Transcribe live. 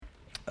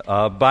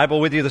Bible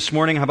with you this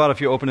morning? How about if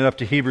you open it up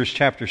to Hebrews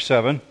chapter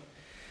 7?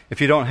 If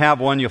you don't have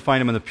one, you'll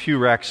find them in the pew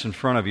racks in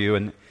front of you.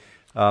 And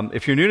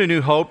if you're new to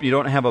New Hope, you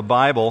don't have a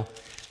Bible,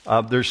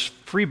 there's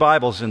free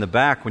Bibles in the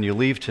back when you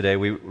leave today.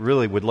 We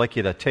really would like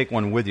you to take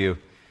one with you.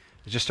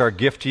 It's just our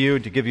gift to you,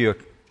 to give you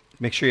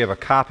make sure you have a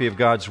copy of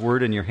God's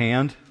Word in your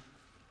hand.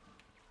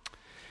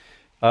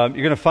 You're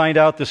going to find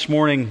out this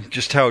morning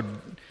just how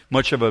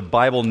much of a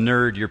Bible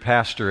nerd your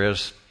pastor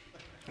is.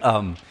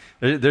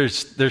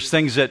 There's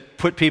things that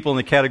put people in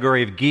the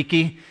category of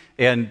geeky,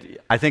 and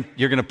I think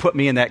you're going to put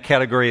me in that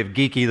category of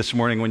geeky this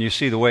morning when you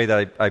see the way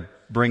that I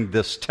bring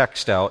this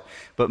text out.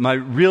 But my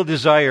real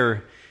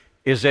desire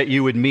is that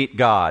you would meet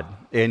God.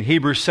 And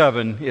Hebrews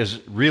 7 is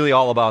really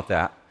all about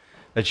that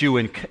you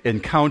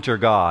encounter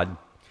God.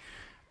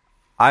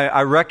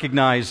 I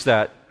recognize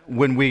that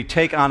when we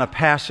take on a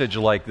passage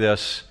like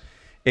this,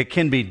 it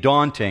can be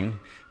daunting,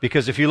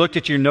 because if you looked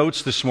at your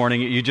notes this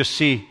morning, you just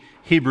see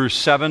Hebrews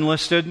 7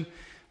 listed.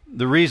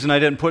 The reason I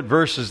didn't put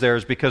verses there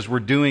is because we're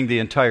doing the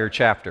entire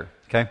chapter,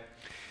 okay?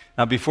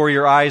 Now, before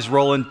your eyes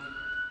roll in...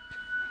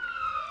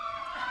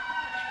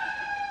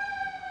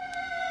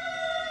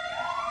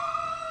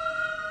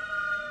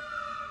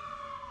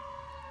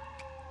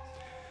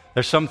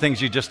 There's some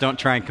things you just don't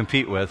try and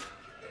compete with.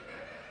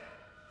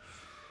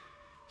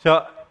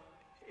 So,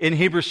 in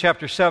Hebrews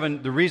chapter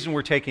 7, the reason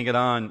we're taking it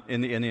on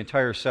in the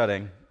entire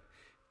setting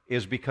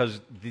is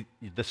because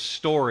the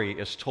story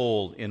is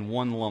told in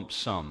one lump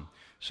sum.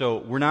 So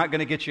we're not going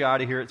to get you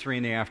out of here at 3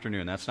 in the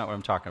afternoon. That's not what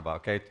I'm talking about,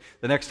 okay?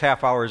 The next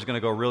half hour is going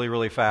to go really,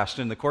 really fast.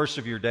 In the course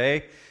of your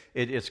day,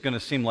 it's going to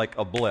seem like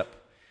a blip.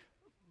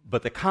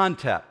 But the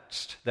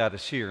context that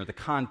is here, the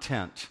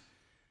content,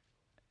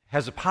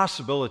 has a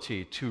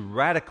possibility to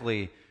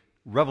radically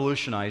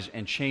revolutionize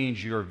and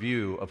change your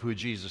view of who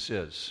Jesus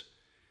is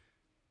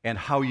and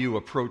how you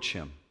approach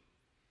Him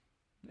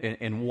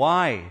and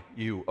why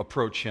you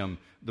approach Him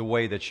the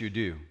way that you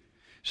do.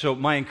 So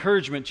my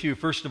encouragement to you,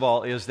 first of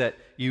all, is that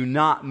you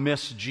not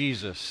miss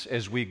Jesus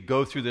as we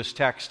go through this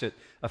text at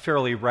a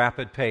fairly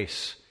rapid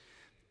pace.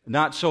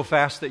 Not so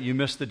fast that you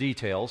miss the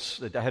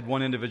details. I had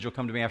one individual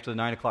come to me after the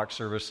 9 o'clock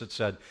service that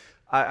said,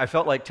 I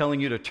felt like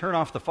telling you to turn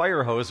off the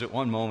fire hose at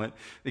one moment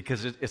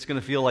because it's going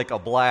to feel like a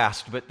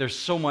blast, but there's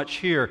so much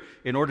here.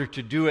 In order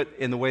to do it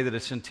in the way that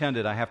it's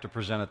intended, I have to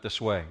present it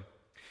this way.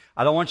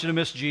 I don't want you to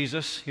miss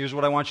Jesus. Here's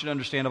what I want you to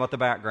understand about the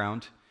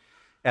background.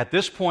 At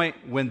this point,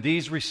 when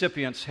these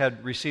recipients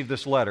had received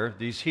this letter,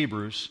 these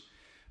Hebrews,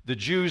 the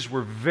Jews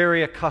were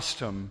very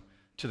accustomed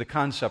to the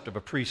concept of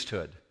a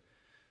priesthood.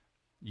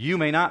 You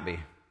may not be,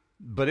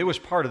 but it was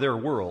part of their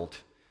world.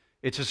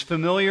 It's as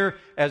familiar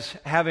as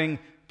having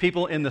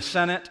people in the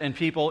Senate and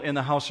people in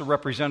the House of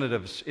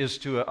Representatives is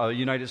to a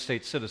United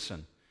States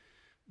citizen.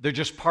 They're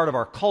just part of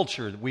our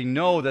culture. We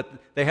know that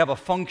they have a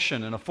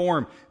function and a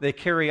form. They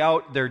carry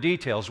out their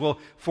details. Well,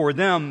 for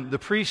them, the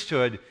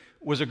priesthood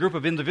was a group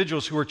of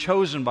individuals who were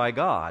chosen by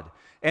God.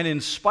 And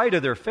in spite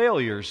of their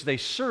failures, they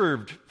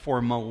served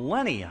for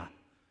millennia,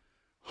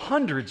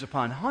 hundreds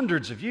upon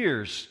hundreds of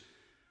years,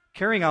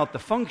 carrying out the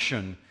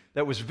function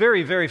that was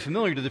very, very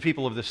familiar to the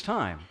people of this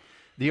time.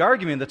 The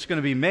argument that's going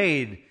to be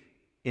made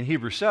in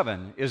Hebrews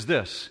 7 is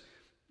this: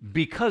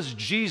 because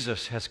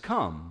Jesus has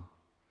come,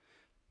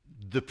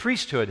 the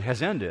priesthood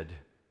has ended.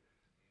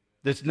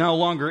 It's no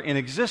longer in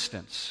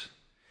existence.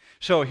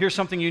 So here's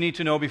something you need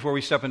to know before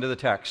we step into the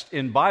text.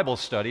 In Bible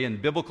study,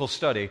 in biblical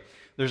study,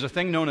 there's a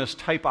thing known as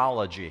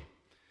typology.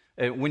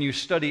 When you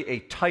study a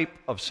type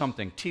of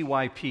something,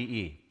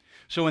 T-Y-P-E.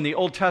 So in the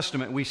Old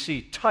Testament, we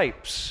see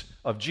types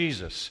of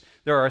Jesus.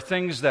 There are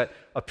things that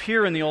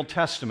appear in the Old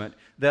Testament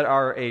that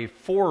are a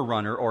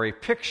forerunner or a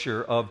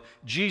picture of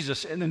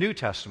Jesus in the New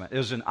Testament. It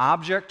is an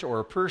object or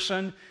a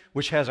person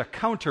which has a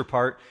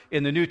counterpart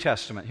in the New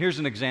Testament. Here's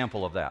an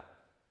example of that.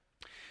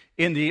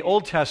 In the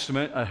Old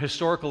Testament, a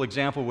historical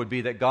example would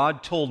be that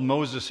God told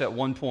Moses at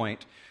one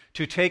point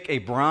to take a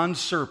bronze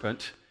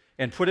serpent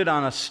and put it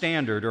on a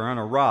standard or on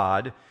a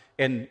rod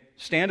and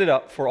stand it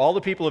up for all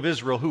the people of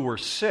Israel who were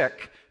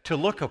sick to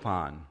look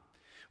upon.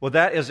 Well,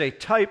 that is a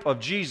type of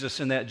Jesus,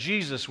 in that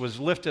Jesus was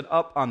lifted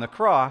up on the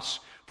cross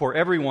for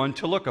everyone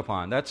to look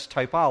upon. That's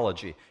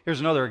typology.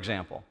 Here's another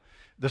example.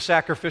 The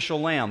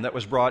sacrificial lamb that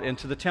was brought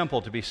into the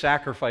temple to be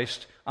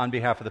sacrificed on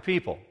behalf of the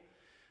people.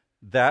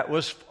 That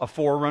was a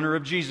forerunner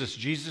of Jesus.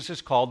 Jesus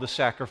is called the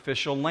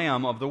sacrificial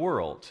lamb of the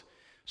world.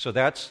 So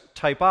that's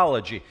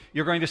typology.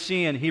 You're going to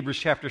see in Hebrews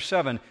chapter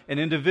 7 an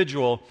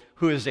individual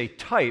who is a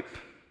type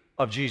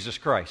of Jesus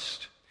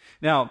Christ.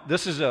 Now,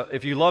 this is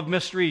if you love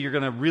mystery, you're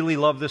going to really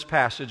love this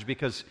passage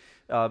because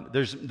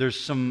there's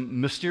some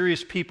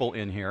mysterious people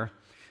in here.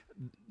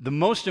 The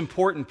most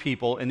important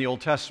people in the Old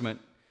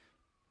Testament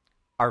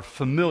are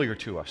familiar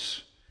to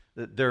us.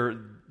 They're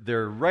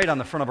right on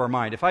the front of our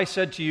mind. If I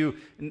said to you,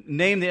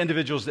 name the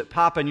individuals that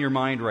pop in your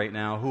mind right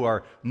now who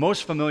are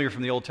most familiar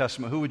from the Old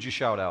Testament, who would you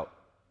shout out?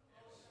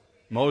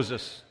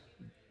 Moses,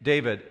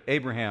 David,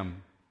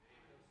 Abraham,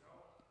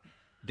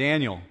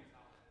 Daniel.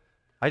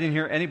 I didn't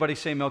hear anybody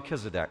say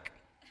Melchizedek.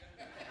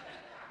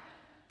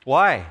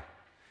 Why?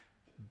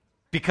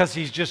 Because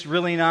he's just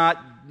really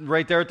not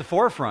right there at the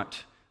forefront.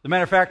 As a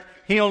matter of fact,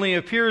 he only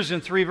appears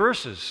in 3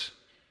 verses.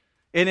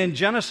 And in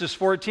Genesis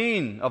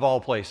 14, of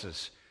all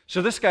places.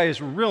 So this guy is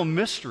a real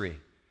mystery.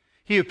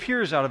 He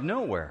appears out of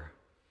nowhere.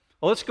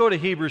 Well, let's go to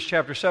Hebrews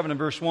chapter 7 and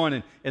verse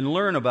 1 and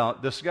learn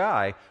about this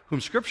guy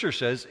whom Scripture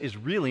says is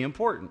really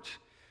important.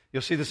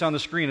 You'll see this on the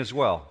screen as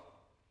well.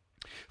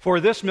 For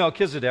this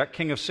Melchizedek,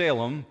 king of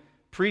Salem,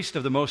 priest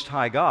of the Most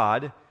High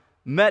God,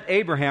 met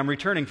Abraham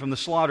returning from the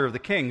slaughter of the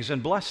kings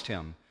and blessed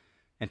him.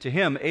 And to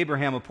him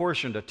Abraham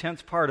apportioned a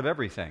 10th part of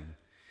everything.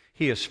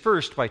 He is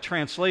first, by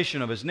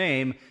translation of his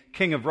name,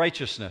 King of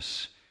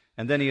Righteousness,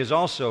 and then he is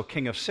also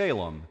King of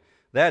Salem,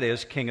 that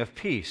is, King of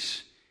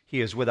Peace.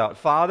 He is without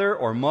father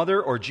or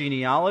mother or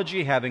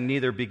genealogy, having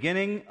neither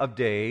beginning of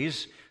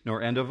days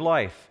nor end of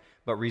life,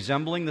 but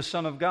resembling the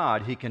Son of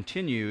God, he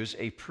continues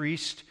a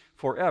priest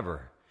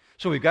forever.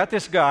 So we've got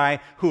this guy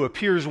who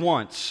appears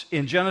once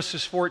in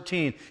Genesis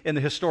 14 in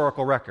the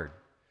historical record.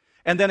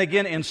 And then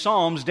again in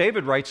Psalms,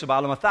 David writes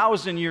about him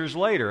 1,000 years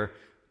later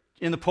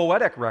in the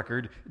poetic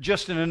record,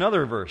 just in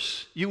another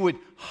verse. You would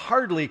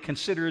hardly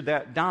consider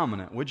that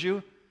dominant, would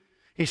you?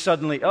 He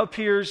suddenly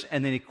appears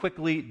and then he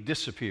quickly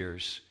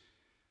disappears.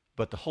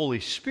 But the Holy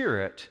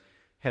Spirit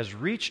has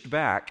reached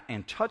back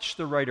and touched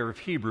the writer of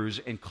Hebrews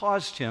and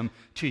caused him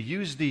to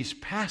use these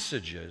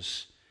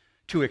passages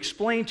to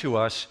explain to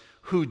us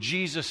who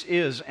Jesus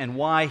is and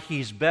why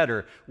he's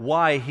better,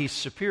 why he's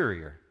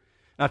superior.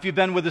 Now, if you've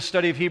been with the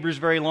study of Hebrews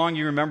very long,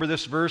 you remember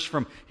this verse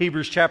from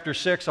Hebrews chapter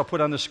 6. I'll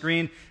put on the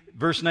screen.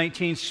 Verse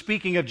 19,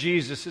 speaking of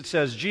Jesus, it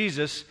says,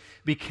 Jesus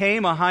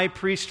became a high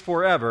priest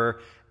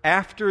forever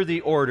after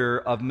the order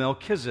of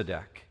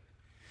Melchizedek.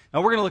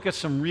 Now, we're going to look at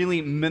some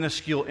really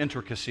minuscule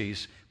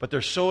intricacies, but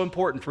they're so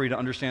important for you to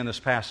understand this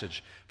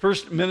passage.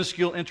 First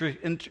minuscule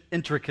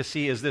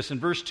intricacy is this. In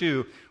verse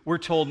 2, we're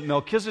told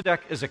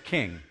Melchizedek is a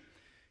king.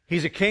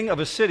 He's a king of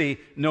a city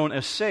known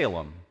as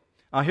Salem.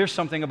 Now, here's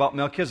something about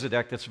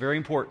Melchizedek that's very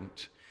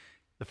important.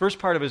 The first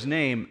part of his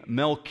name,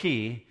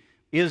 Melchi,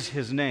 is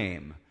his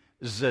name.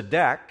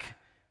 Zedek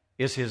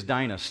is his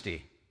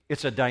dynasty.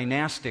 It's a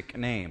dynastic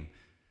name.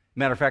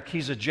 Matter of fact,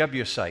 he's a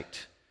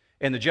Jebusite.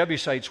 And the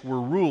Jebusites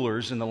were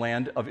rulers in the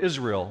land of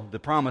Israel, the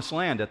promised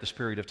land at this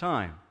period of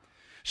time.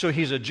 So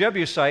he's a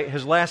Jebusite.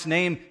 His last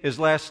name, his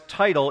last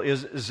title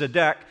is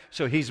Zedek.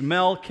 So he's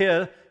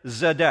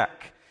Melchizedek.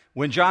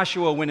 When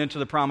Joshua went into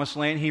the promised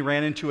land, he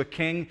ran into a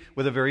king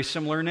with a very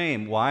similar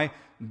name. Why?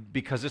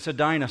 Because it's a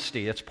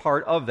dynasty. It's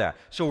part of that.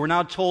 So we're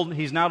now told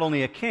he's not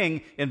only a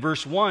king. In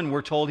verse 1,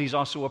 we're told he's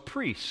also a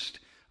priest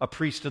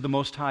of the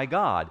Most High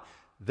God.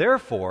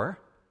 Therefore,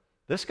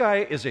 this guy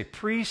is a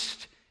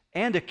priest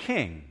and a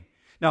king.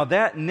 Now,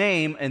 that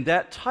name and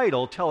that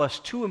title tell us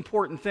 2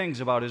 important things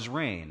about his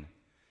reign.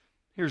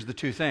 Here's the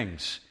 2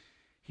 things.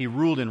 He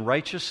ruled in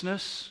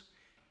righteousness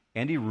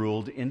and he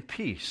ruled in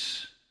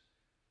peace.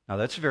 Now,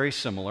 that's very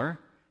similar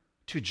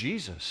to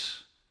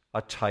Jesus,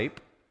 a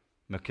type,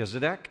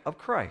 Melchizedek, of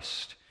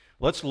Christ.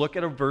 Let's look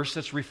at a verse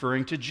that's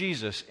referring to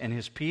Jesus and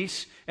his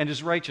peace and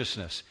his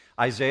righteousness.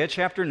 Isaiah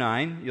chapter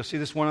 9, you'll see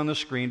this one on the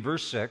screen,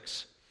 verse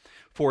 6.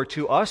 For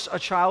to us a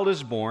child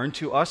is born,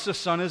 to us a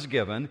son is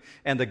given,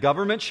 and the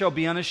government shall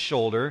be on his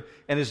shoulder,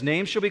 and his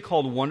name shall be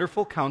called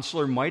Wonderful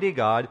Counselor, Mighty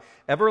God,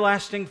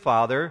 Everlasting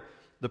Father,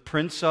 the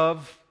Prince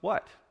of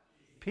what?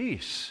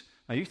 Peace.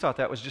 Now, you thought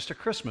that was just a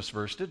Christmas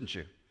verse, didn't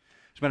you?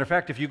 As a matter of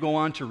fact, if you go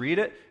on to read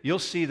it, you'll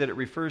see that it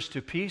refers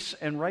to peace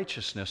and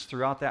righteousness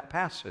throughout that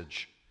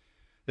passage.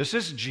 This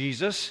is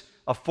Jesus,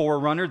 a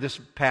forerunner. This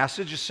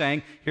passage is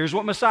saying, here's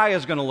what Messiah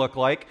is going to look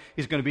like.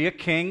 He's going to be a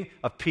king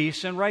of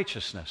peace and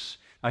righteousness.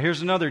 Now,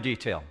 here's another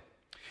detail.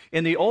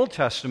 In the Old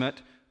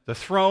Testament, the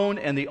throne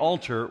and the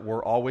altar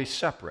were always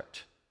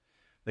separate.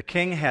 The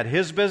king had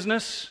his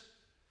business,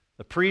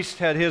 the priest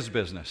had his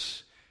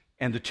business,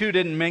 and the two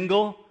didn't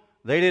mingle.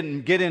 They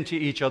didn't get into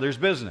each other's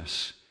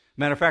business.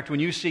 Matter of fact, when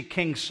you see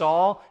King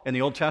Saul in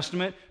the Old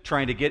Testament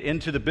trying to get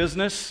into the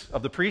business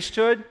of the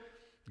priesthood,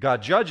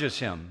 God judges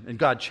him, and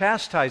God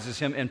chastises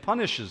him and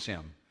punishes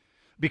him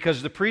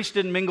because the priest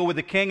didn't mingle with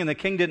the king and the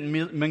king didn't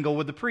mingle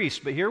with the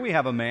priest. But here we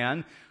have a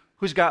man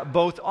who's got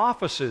both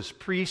offices,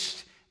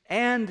 priest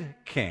and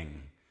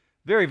king.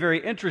 Very,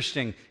 very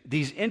interesting,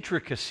 these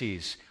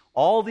intricacies.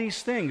 All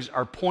these things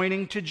are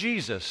pointing to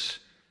Jesus,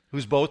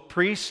 who's both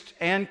priest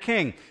and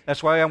king.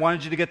 That's why I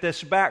wanted you to get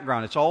this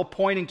background. It's all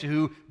pointing to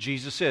who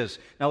Jesus is.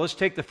 Now let's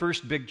take the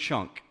first big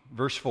chunk,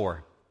 verse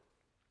 4.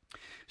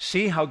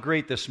 See how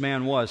great this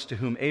man was to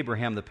whom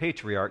Abraham the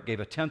patriarch gave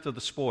 1/10 of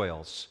the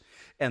spoils.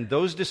 And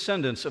those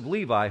descendants of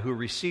Levi who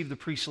received the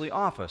priestly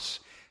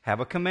office have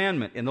a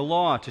commandment in the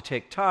law to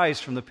take tithes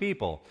from the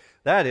people,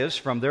 that is,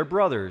 from their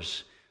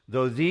brothers,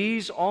 though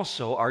these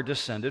also are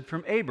descended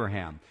from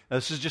Abraham. Now,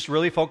 this is just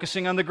really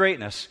focusing on the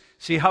greatness.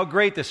 See how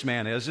great this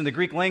man is. In the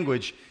Greek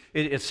language,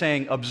 it's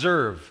saying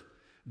observe,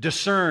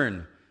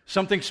 discern,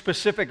 something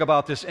specific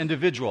about this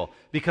individual,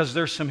 because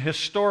there's some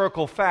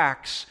historical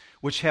facts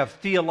which have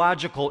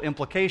theological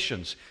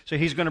implications. So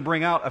he's going to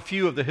bring out a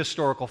few of the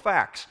historical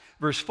facts.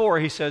 Verse 4,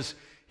 he says,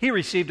 he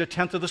received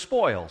 1/10 of the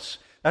spoils.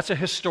 That's a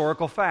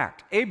historical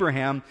fact.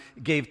 Abraham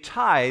gave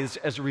tithes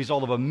as a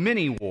result of a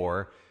mini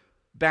war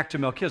back to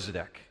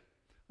Melchizedek.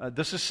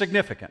 This is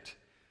significant.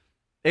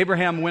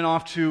 Abraham went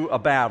off to a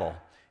battle.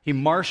 He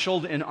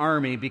marshaled an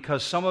army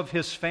because some of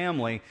his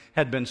family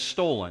had been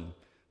stolen.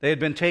 They had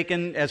been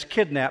taken as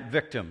kidnapped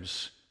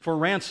victims for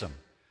ransom.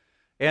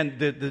 And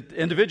the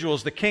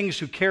individuals, the kings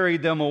who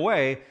carried them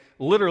away,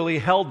 literally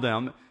held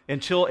them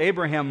until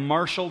Abraham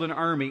marshaled an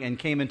army and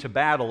came into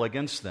battle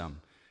against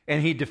them.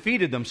 And he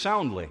defeated them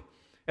soundly.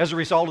 As a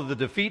result of the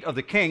defeat of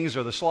the kings,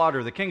 or the slaughter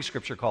of the kings,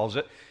 Scripture calls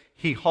it,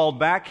 he hauled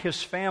back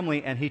his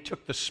family and he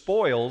took the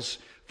spoils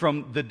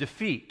from the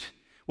defeat.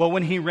 Well,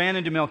 when he ran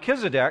into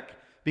Melchizedek,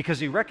 because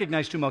he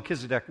recognized who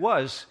Melchizedek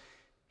was,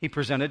 he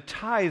presented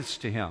tithes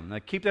to him. Now,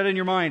 keep that in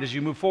your mind as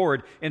you move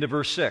forward into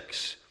verse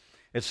 6.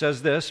 It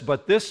says this,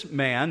 "But this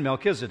man,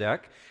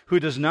 Melchizedek, who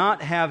does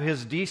not have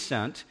his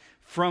descent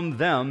from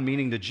them,"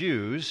 meaning the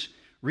Jews,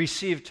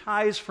 "received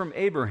tithes from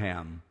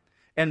Abraham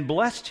and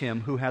blessed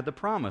him who had the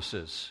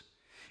promises.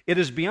 It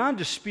is beyond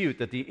dispute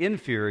that the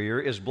inferior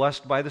is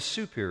blessed by the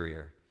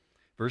superior."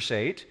 Verse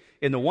 8,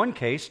 "In the one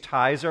case,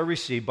 tithes are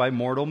received by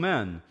mortal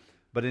men,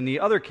 but in the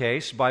other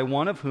case, by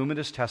one of whom it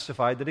is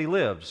testified that he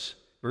lives."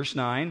 Verse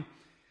 9,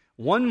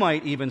 "One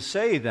might even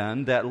say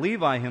then that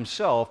Levi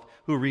himself,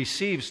 who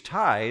receives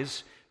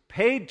tithes,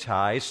 paid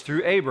tithes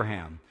through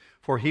Abraham,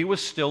 for he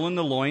was still in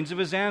the loins of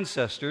his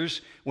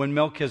ancestors when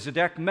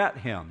Melchizedek met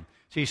him."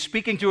 So he's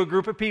speaking to a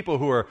group of people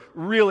who are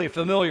really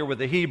familiar with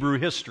the Hebrew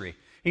history.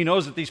 He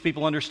knows that these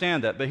people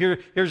understand that, but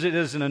here's it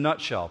is in a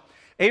nutshell.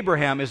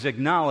 Abraham is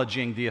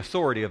acknowledging the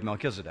authority of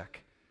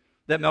Melchizedek,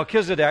 that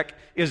Melchizedek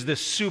is the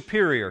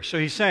superior. So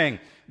he's saying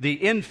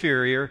the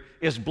inferior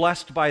is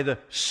blessed by the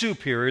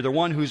superior, the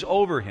one who's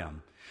over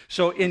him.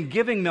 So in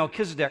giving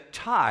Melchizedek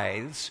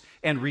tithes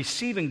and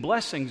receiving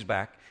blessings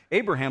back,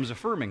 Abraham's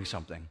affirming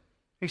something.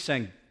 He's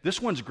saying, this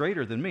one's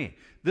greater than me.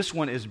 This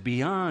one is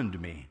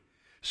beyond me.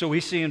 So we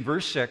see in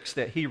verse 6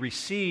 that he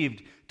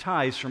received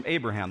tithes from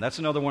Abraham. That's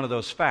another one of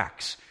those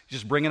facts.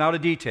 Just bringing out a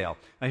detail.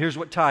 Now here's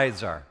what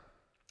tithes are.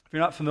 If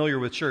you're not familiar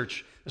with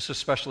church, this will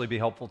especially be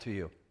helpful to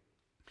you.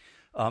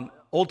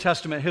 Old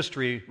Testament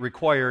history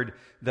required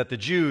that the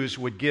Jews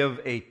would give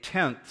a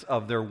tenth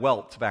of their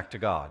wealth back to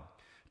God.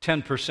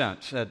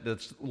 10%.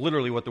 That's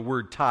literally what the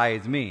word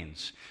tithe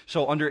means.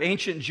 So under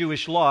ancient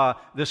Jewish law,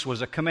 this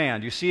was a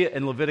command. You see it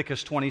in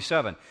Leviticus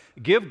 27.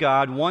 Give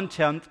God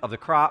 1/10 of the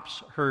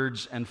crops,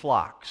 herds, and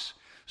flocks.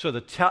 So the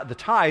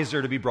tithes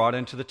are to be brought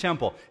into the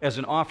temple as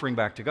an offering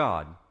back to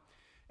God.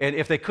 And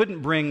if they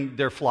couldn't bring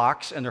their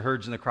flocks and their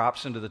herds and the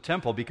crops into the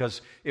temple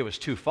because it was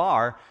too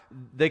far,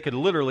 they could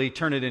literally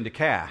turn it into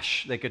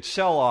cash. They could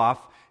sell off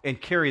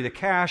and carry the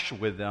cash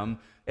with them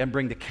and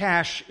bring the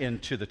cash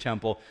into the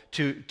temple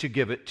to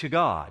give it to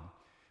God.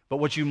 But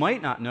what you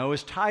might not know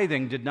is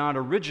tithing did not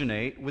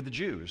originate with the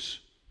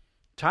Jews.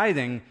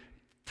 Tithing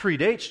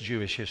predates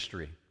Jewish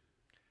history.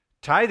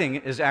 Tithing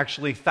is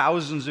actually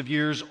thousands of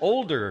years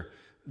older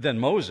than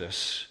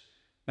Moses.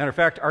 Matter of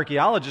fact,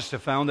 archaeologists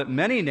have found that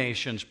many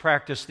nations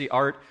practice the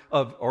art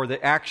of, or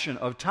the action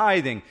of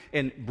tithing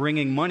and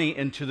bringing money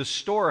into the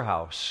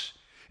storehouse.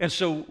 And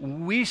so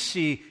we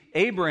see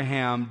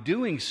Abraham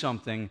doing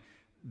something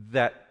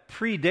that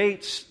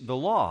predates the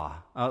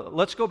law.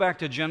 Let's go back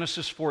to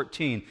Genesis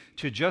 14,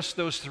 to just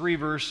those 3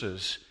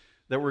 verses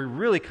that were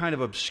really kind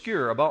of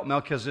obscure about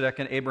Melchizedek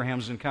and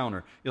Abraham's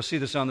encounter. You'll see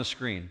this on the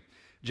screen.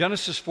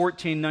 Genesis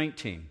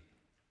 14:19.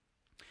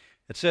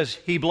 It says,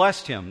 he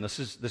blessed him. This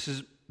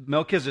is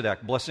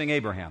Melchizedek blessing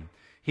Abraham.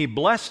 He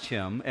blessed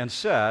him and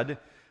said,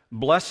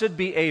 "Blessed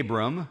be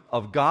Abram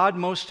of God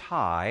Most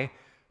High,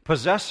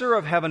 possessor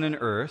of heaven and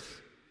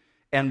earth,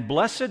 and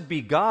blessed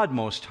be God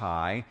Most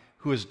High,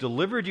 who has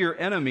delivered your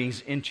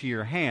enemies into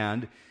your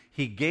hand."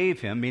 He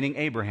gave him, meaning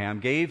Abraham,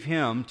 gave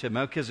him to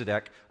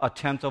Melchizedek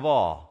 1/10 of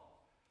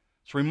all.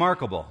 It's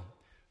remarkable.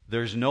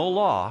 There's no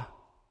law.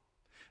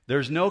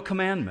 There's no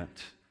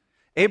commandment.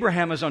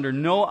 Abraham is under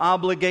no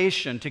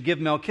obligation to give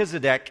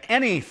Melchizedek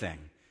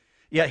anything.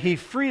 Yet he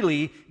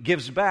freely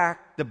gives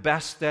back the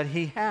best that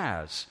he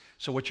has.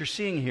 So what you're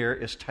seeing here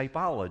is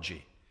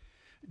typology.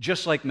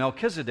 Just like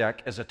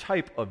Melchizedek is a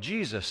type of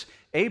Jesus,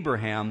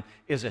 Abraham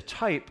is a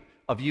type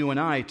of you and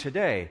I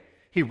today.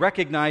 He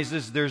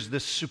recognizes there's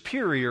this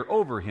superior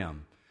over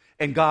him,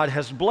 and God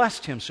has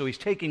blessed him, so he's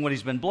taking what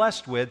he's been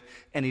blessed with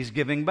and he's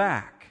giving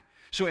back.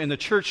 So in the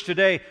church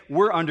today,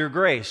 we're under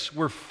grace.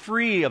 We're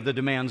free of the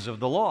demands of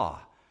the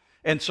law.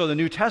 And so the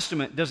New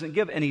Testament doesn't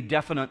give any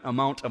definite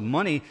amount of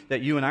money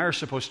that you and I are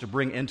supposed to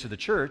bring into the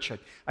church.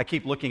 I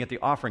keep looking at the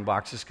offering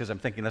boxes because I'm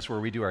thinking that's where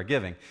we do our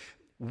giving.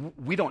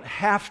 We don't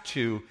have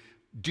to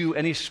do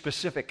any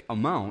specific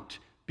amount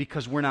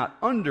because we're not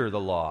under the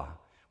law.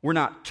 We're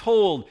not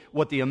told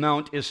what the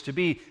amount is to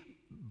be,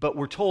 but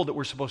we're told that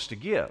we're supposed to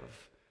give.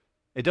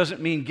 It doesn't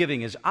mean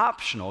giving is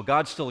optional.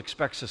 God still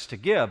expects us to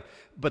give,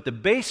 but the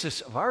basis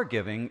of our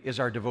giving is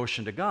our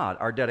devotion to God,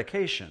 our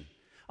dedication.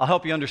 I'll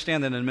help you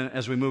understand that in a minute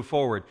as we move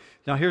forward.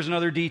 Now, here's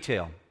another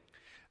detail.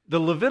 The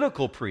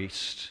Levitical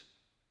priests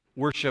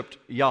worshipped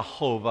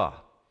Yahovah.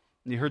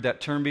 You heard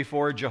that term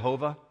before,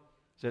 Jehovah?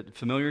 Is that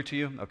familiar to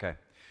you? Okay.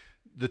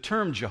 The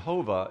term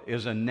Jehovah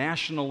is a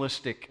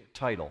nationalistic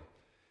title.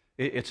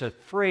 It's a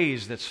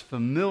phrase that's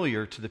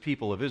familiar to the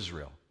people of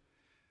Israel,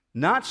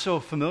 not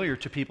so familiar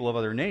to people of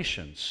other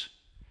nations.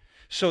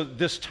 So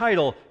this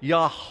title,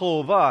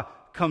 Yahovah,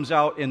 comes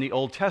out in the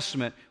Old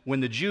Testament when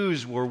the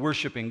Jews were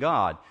worshiping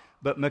God.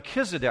 But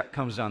Melchizedek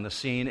comes on the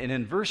scene, and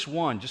in verse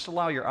 1, just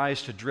allow your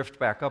eyes to drift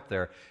back up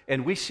there,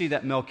 and we see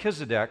that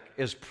Melchizedek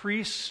is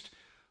priest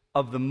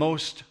of the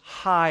Most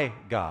High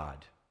God.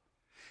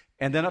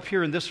 And then up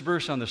here in this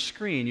verse on the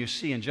screen, you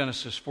see in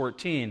Genesis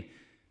 14,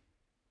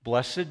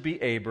 blessed be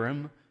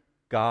Abram,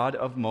 God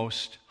of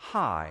Most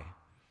High.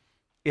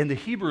 In the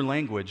Hebrew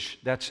language,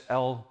 that's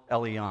El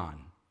Elyon.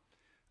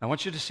 I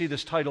want you to see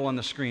this title on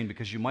the screen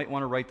because you might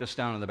want to write this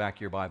down in the back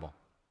of your Bible.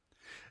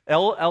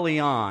 El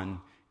Elyon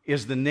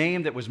is the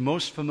name that was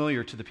most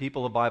familiar to the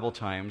people of Bible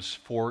times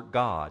for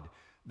God,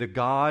 the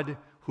God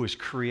who is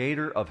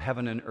creator of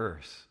heaven and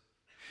earth.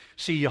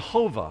 See,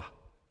 Jehovah,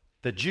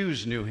 the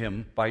Jews knew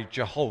him by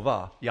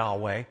Jehovah,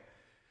 Yahweh.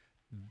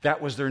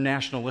 That was their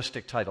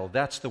nationalistic title.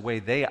 That's the way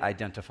they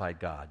identified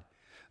God.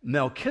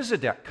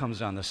 Melchizedek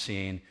comes on the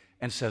scene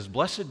and says,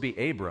 blessed be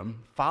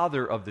Abram,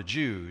 father of the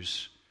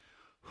Jews,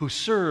 who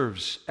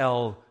serves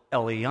El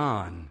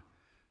Elyon,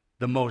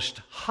 the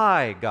Most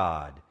High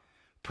God,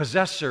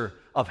 possessor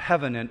of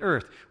heaven and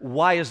earth.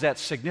 Why is that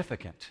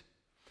significant?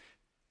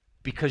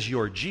 Because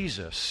your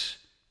Jesus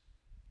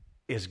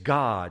is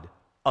God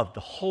of the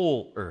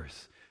whole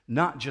earth,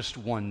 not just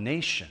one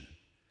nation.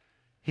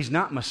 He's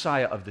not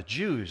Messiah of the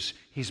Jews,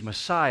 he's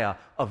Messiah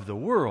of the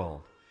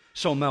world.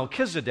 So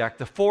Melchizedek,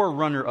 the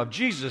forerunner of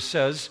Jesus,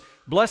 says,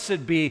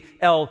 blessed be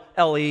El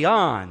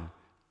Elyon,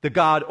 the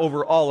God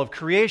over all of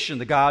creation,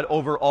 the God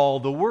over all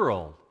the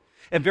world.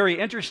 And very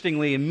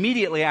interestingly,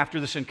 immediately after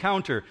this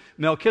encounter,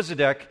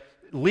 Melchizedek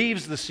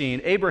leaves the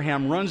scene.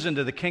 Abraham runs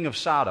into the king of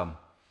Sodom.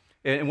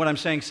 And when I'm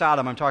saying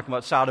Sodom, I'm talking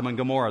about Sodom and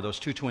Gomorrah, those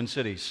two twin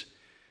cities.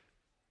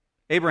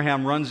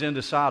 Abraham runs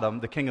into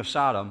Sodom, the king of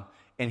Sodom,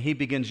 and he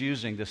begins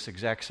using this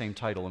exact same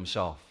title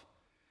himself.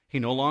 He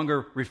no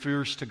longer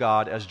refers to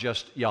God as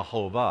just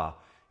Yahovah.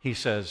 He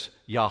says,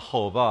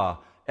 Yahovah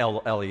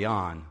El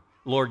Elyon,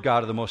 Lord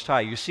God of the Most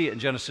High. You see it in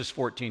Genesis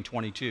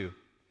 14:22.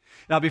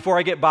 Now, before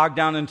I get bogged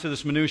down into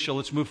this minutia,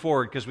 let's move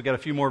forward because we've got a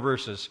few more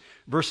verses.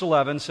 Verse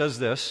 11 says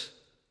this,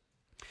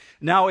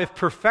 now if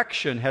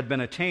perfection had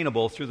been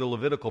attainable through the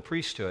Levitical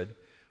priesthood,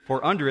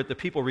 for under it the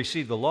people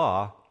received the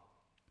law,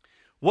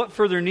 what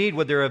further need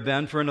would there have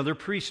been for another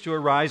priest to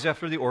arise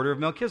after the order of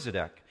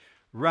Melchizedek,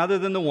 rather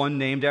than the one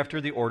named after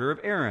the order of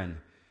Aaron?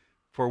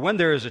 For when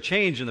there is a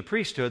change in the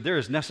priesthood, there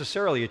is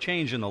necessarily a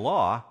change in the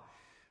law.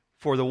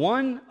 For the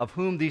one of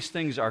whom these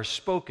things are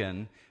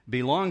spoken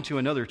belonged to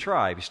another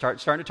tribe. He's starting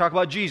to talk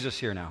about Jesus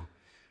here now.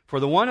 For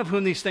the one of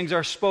whom these things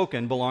are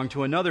spoken belonged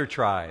to another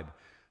tribe,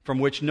 from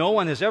which no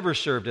one has ever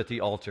served at the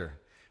altar.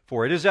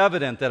 For it is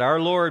evident that our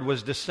Lord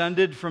was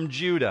descended from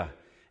Judah,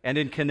 and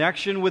in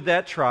connection with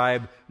that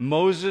tribe,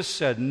 Moses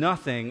said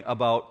nothing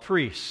about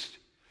priests.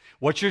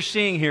 What you're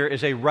seeing here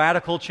is a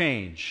radical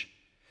change.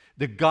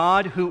 The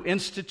God who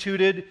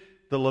instituted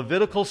the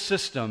Levitical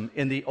system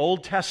in the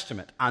Old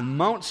Testament on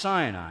Mount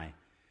Sinai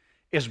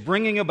is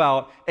bringing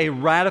about a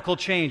radical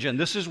change. And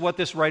this is what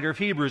this writer of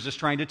Hebrews is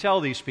trying to tell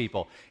these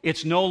people.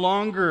 It's no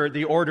longer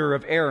the order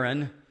of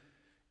Aaron.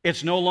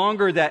 It's no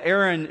longer that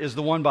Aaron is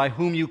the one by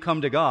whom you come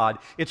to God.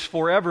 It's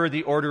forever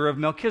the order of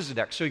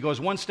Melchizedek. So he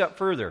goes one step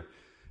further.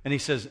 And he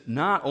says,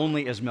 not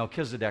only is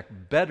Melchizedek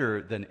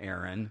better than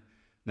Aaron,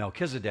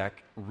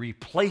 Melchizedek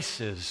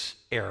replaces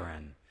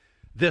Aaron.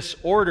 This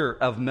order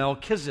of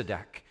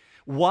Melchizedek.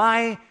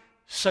 Why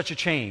such a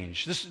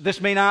change? This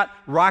may not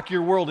rock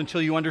your world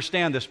until you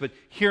understand this, but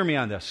hear me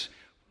on this.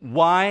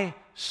 Why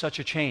such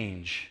a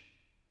change?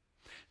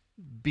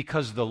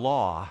 Because the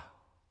law,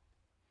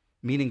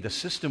 meaning the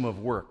system of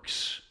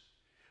works,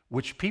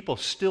 which people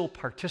still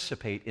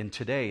participate in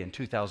today in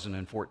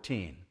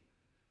 2014,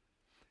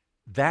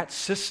 that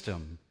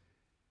system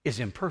is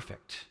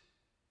imperfect.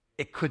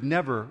 It could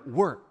never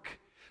work.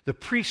 The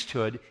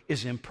priesthood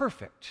is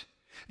imperfect.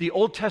 The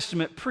Old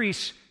Testament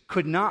priests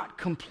could not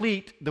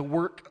complete the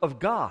work of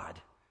God.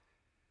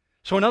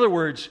 So in other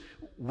words,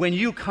 when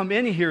you come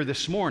in here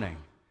this morning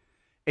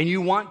and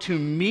you want to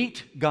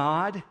meet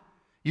God,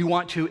 you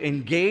want to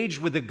engage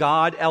with the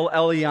God El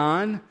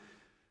Elyon,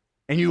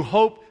 and you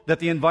hope that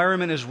the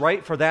environment is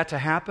right for that to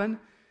happen,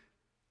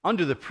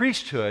 under the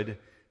priesthood,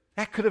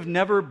 that could have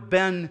never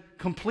been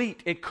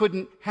complete. It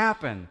couldn't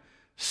happen.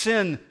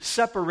 Sin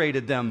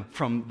separated them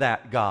from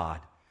that God.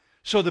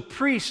 So the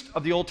priest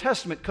of the Old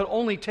Testament could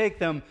only take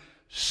them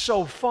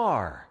so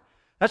far.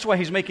 That's why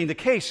he's making the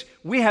case.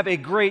 We have a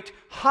great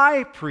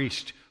high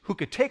priest who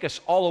could take us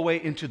all the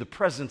way into the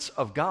presence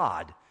of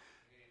God.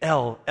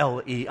 El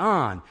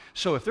Elyon.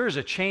 So if there's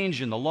a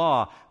change in the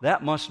law,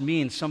 that must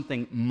mean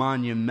something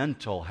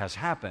monumental has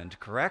happened,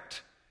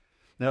 correct?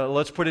 Now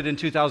let's put it in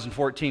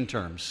 2014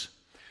 terms.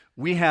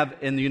 We have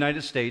in the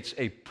United States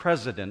a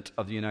president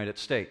of the United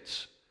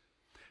States.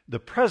 The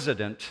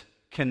president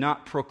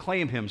cannot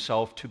proclaim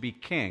himself to be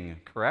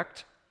king,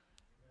 correct?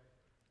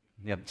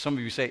 Yeah, some of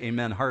you say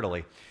amen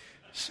heartily.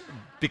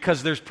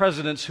 Because there's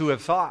presidents who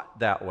have thought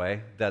that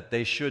way, that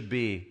they should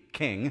be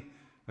king,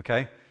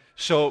 okay?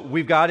 So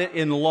we've got it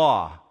in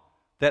law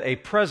that a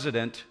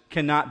president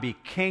cannot be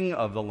king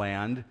of the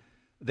land.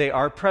 They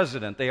are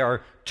president. They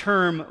are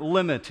term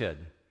limited.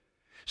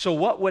 So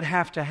what would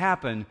have to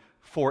happen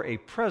for a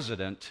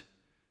president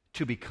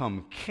to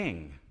become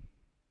king?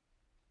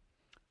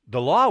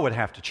 The law would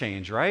have to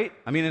change, right?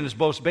 I mean, in its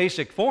most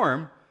basic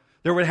form,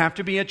 there would have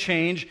to be a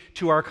change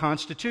to our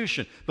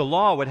Constitution. The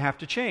law would have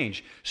to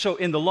change. So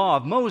in the law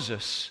of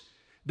Moses,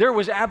 there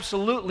was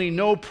absolutely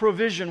no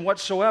provision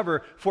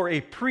whatsoever for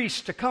a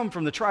priest to come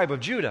from the tribe of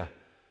Judah.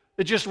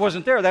 It just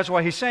wasn't there. That's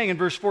why he's saying in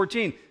verse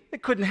 14,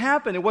 it couldn't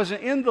happen. It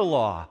wasn't in the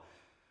law.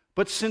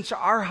 But since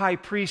our high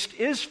priest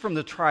is from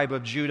the tribe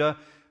of Judah,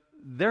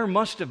 there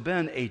must have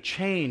been a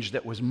change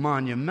that was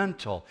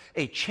monumental,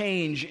 a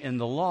change in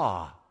the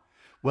law.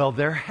 Well,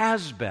 there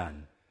has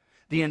been.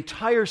 The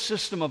entire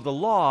system of the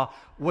law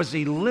was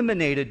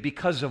eliminated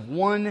because of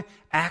one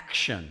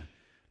action.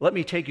 Let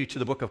me take you to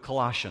the book of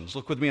Colossians.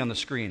 Look with me on the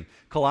screen.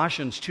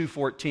 Colossians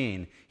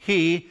 2:14.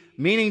 He,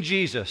 meaning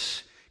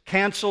Jesus,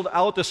 canceled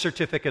out the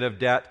certificate of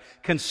debt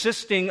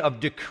consisting of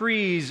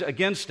decrees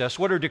against us.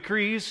 What are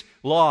decrees?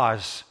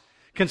 Laws.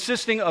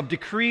 Consisting of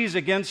decrees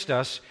against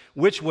us,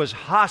 which was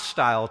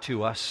hostile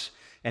to us,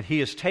 and he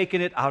has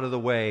taken it out of the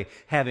way,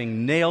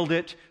 having nailed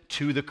it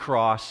to the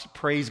cross.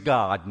 Praise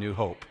God, New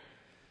Hope.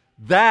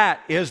 That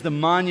is the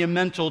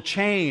monumental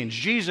change.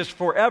 Jesus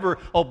forever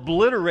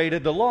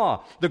obliterated the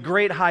law. The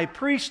great high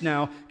priest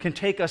now can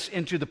take us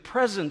into the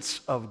presence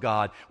of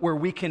God, where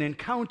we can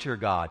encounter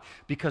God,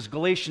 because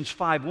Galatians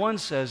 5:1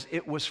 says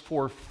it was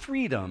for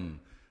freedom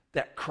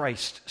that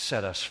Christ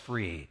set us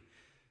free.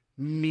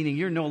 Meaning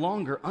you're no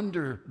longer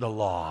under the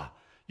law.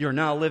 You're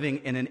now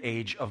living in an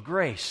age of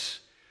grace.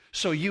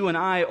 So you and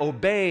I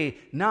obey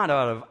not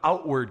out of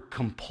outward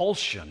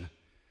compulsion.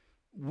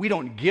 We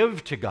don't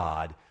give to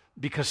God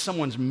because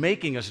someone's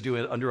making us do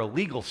it under a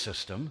legal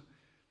system.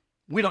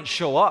 We don't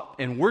show up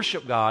and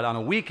worship God on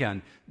a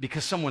weekend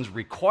because someone's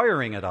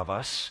requiring it of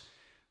us.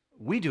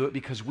 We do it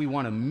because we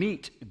want to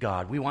meet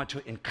God. We want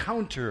to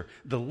encounter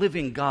the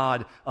living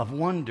God of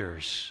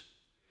wonders.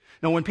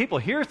 Now, when people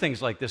hear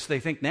things like this,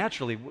 they think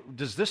naturally,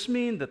 does this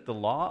mean that the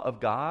law of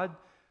God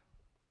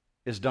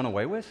is done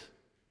away with?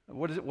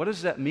 What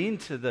does that mean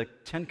to the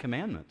Ten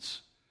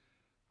Commandments?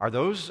 Are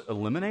those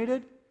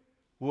eliminated?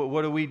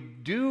 What do we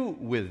do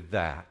with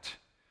that?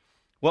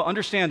 Well,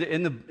 understand that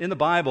in the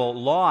Bible,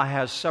 law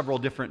has several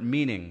different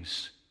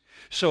meanings.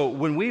 So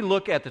when we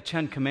look at the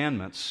Ten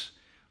Commandments,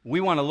 we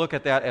want to look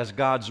at that as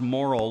God's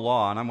moral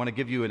law, and I'm going to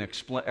give you an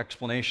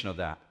explanation of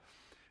that.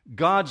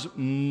 God's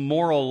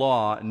moral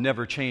law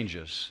never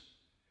changes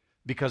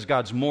because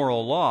God's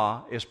moral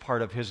law is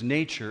part of His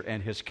nature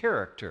and His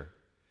character.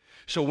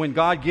 So when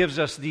God gives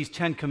us these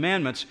Ten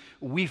Commandments,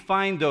 we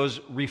find those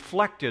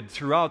reflected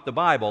throughout the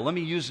Bible. Let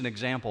me use an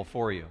example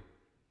for you.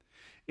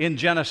 In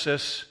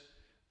Genesis,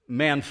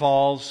 man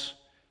falls.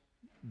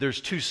 There's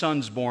two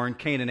sons born,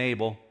 Cain and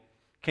Abel.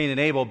 Cain and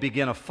Abel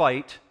begin a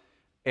fight,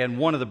 and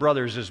one of the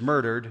brothers is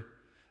murdered.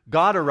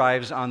 God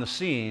arrives on the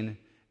scene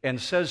and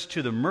says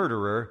to the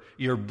murderer,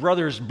 "Your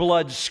brother's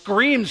blood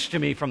screams to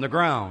me from the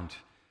ground,"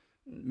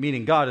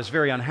 meaning God is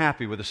very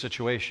unhappy with the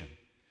situation.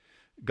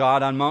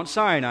 God on Mount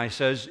Sinai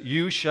says,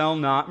 "You shall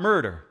not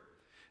murder."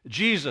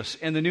 Jesus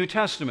in the New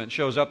Testament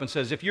shows up and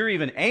says, if you're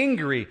even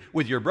angry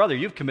with your brother,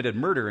 you've committed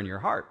murder in your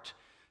heart.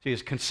 See,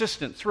 his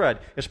consistent thread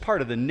is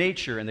part of the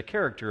nature and the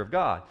character of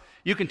God.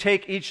 You can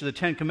take each of the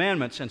Ten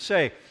Commandments and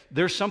say,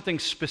 there's something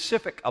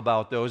specific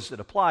about those that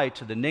apply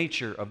to the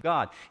nature of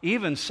God.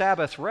 Even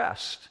Sabbath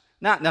rest,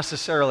 not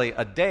necessarily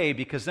a day,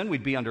 because then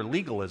we'd be under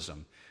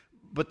legalism,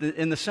 but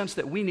in the sense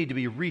that we need to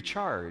be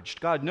recharged.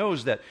 God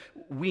knows that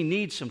we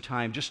need some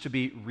time just to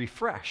be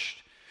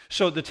refreshed.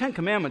 So the Ten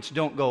Commandments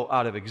don't go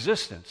out of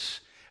existence.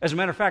 As a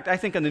matter of fact, I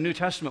think in the New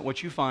Testament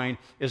what you find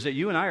is that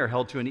you and I are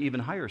held to an even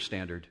higher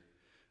standard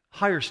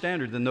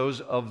than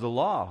those of the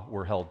law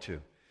were held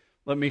to.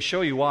 Let me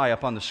show you why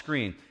up on the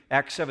screen.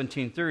 Acts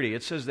 17:30,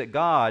 it says that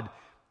God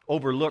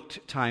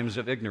overlooked times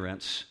of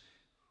ignorance,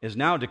 is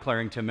now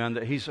declaring to men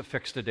that He's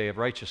affixed a day of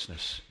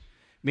righteousness.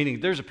 Meaning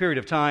there's a period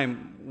of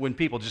time when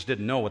people just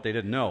didn't know what they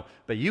didn't know.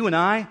 But you and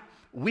I,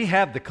 we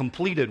have the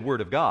completed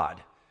Word of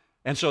God.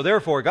 And so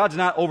therefore, God's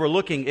not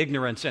overlooking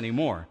ignorance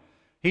anymore.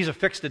 He's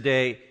affixed a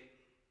day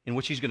in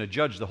which He's going to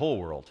judge the whole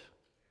world.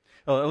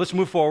 Let's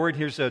move forward.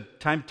 Here's a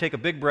time to take a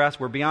big breath.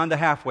 We're beyond the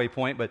halfway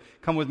point, but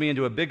come with me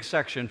into a big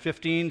section,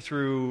 15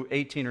 through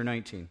 18 or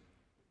 19.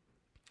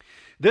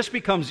 This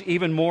becomes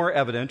even more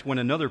evident when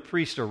another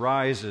priest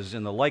arises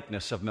in the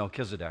likeness of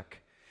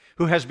Melchizedek,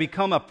 who has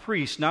become a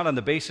priest not on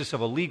the basis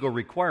of a legal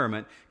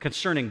requirement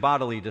concerning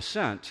bodily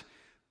descent,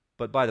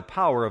 but by the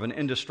power of an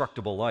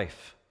indestructible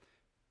life.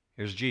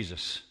 Here's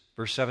Jesus,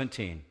 verse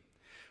 17.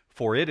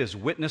 For it is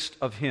witnessed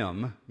of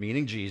Him,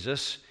 meaning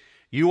Jesus,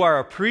 you are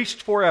a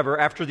priest forever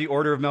after the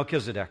order of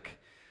Melchizedek.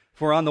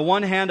 For on the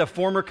one hand, a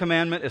former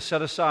commandment is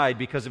set aside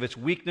because of its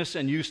weakness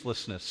and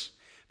uselessness.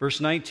 Verse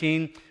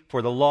 19,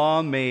 for the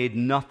law made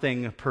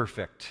nothing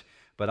perfect,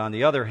 but on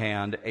the other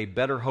hand, a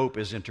better hope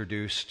is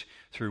introduced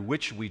through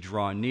which we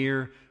draw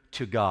near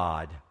to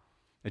God.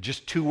 And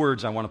just two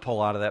words I want to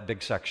pull out of that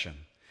big section.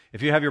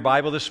 If you have your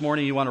Bible this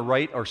morning, you want to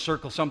write or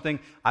circle something,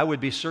 I would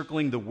be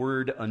circling the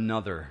word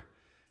another.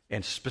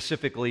 And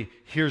specifically,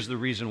 here's the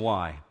reason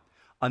why.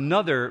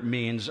 Another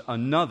means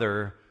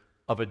another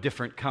of a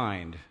different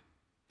kind.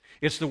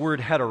 It's the word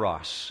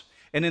heteros.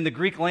 And in the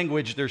Greek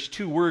language, there's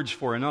two words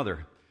for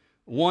another.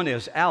 One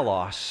is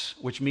allos,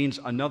 which means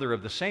another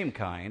of the same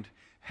kind.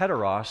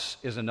 Heteros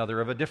is another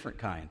of a different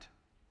kind.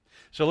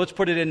 So let's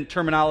put it in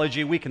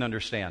terminology we can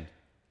understand.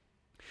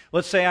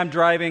 Let's say I'm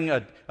driving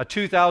a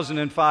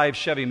 2005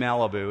 Chevy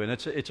Malibu, and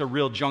it's a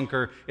real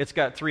junker. It's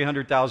got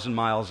 300,000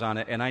 miles on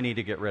it, and I need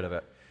to get rid of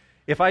it.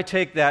 If I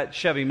take that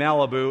Chevy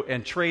Malibu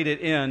and trade it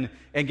in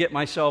and get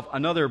myself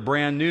another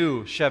brand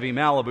new Chevy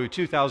Malibu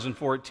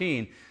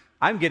 2014,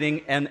 I'm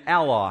getting an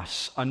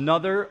allos,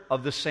 another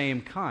of the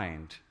same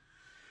kind.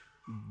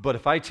 But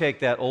if I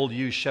take that old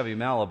used Chevy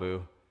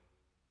Malibu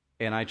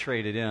and I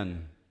trade it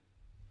in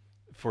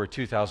for a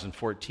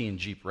 2014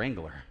 Jeep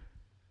Wrangler,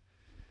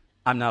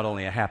 I'm not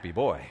only a happy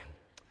boy,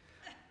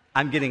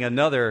 I'm getting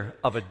another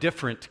of a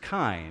different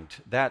kind.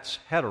 That's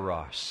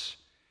heteros.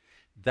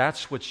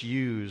 That's what's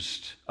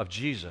used of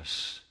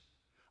Jesus.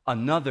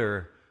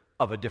 Another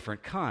of a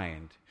different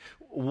kind.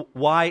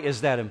 Why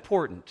is that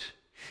important?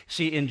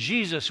 See, in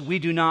Jesus, we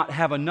do not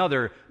have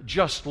another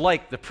just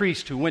like the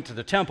priest who went to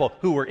the temple,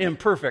 who were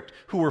imperfect,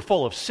 who were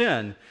full of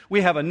sin. We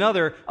have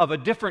another of a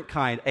different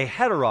kind, a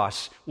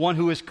heteros, one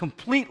who is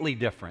completely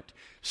different.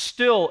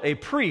 Still a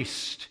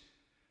priest.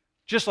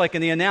 Just like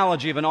in the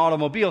analogy of an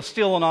automobile,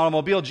 still an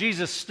automobile,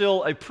 Jesus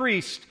still a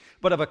priest,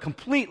 but of a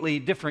completely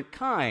different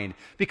kind,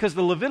 because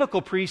the Levitical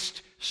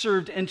priest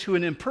served into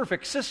an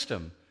imperfect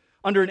system,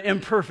 under an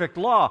imperfect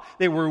law.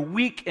 They were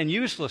weak and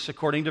useless,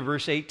 according to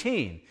verse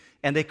 18,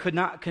 and they could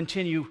not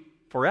continue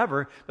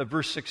forever. But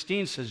verse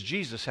 16 says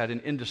Jesus had an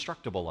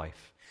indestructible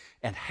life,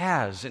 and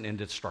has an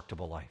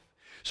indestructible life.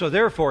 So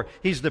therefore,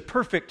 he's the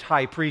perfect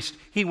high priest.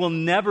 He will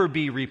never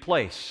be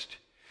replaced.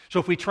 So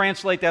if we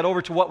translate that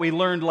over to what we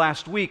learned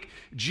last week,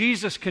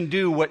 Jesus can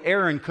do what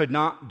Aaron could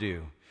not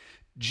do.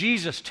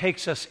 Jesus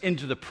takes us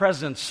into the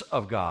presence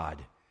of God,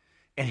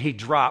 and he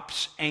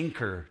drops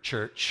anchor,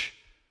 church.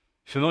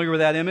 Familiar with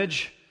that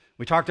image?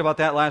 We talked about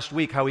that last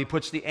week, how he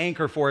puts the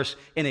anchor for us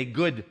in a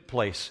good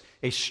place,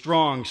 a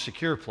strong,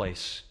 secure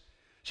place.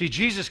 See,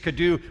 Jesus could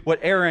do what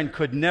Aaron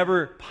could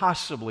never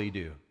possibly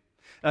do.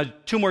 Now,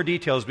 two more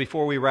details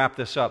before we wrap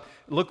this up.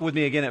 Look with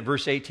me again at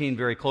verse 18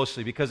 very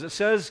closely, because it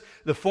says,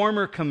 the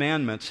former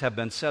commandments have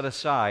been set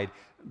aside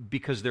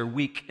because they're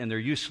weak and they're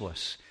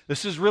useless.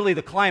 This is really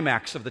the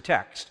climax of the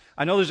text.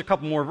 I know there's a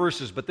couple more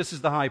verses, but this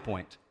is the high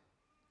point.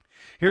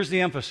 Here's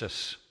the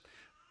emphasis.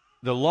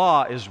 The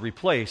law is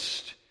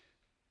replaced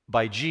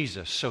by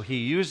Jesus. So he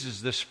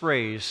uses this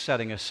phrase,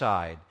 setting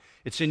aside.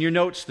 It's in your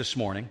notes this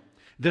morning.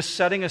 This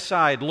setting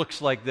aside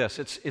looks like this.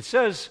 It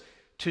says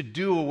to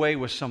do away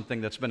with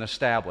something that's been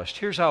established.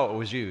 Here's how it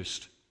was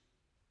used.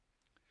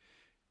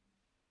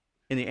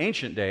 In the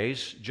ancient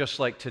days, just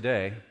like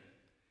today,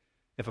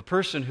 if a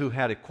person who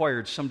had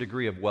acquired some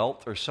degree of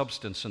wealth or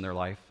substance in their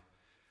life,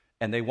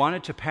 and they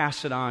wanted to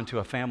pass it on to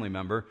a family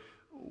member,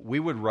 we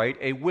would write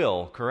a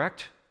will,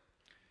 correct?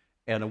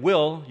 And a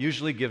will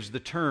usually gives the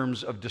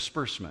terms of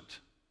disbursement.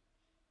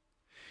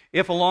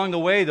 If along the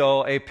way,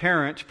 though, a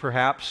parent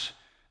perhaps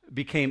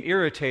became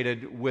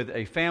irritated with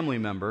a family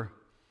member,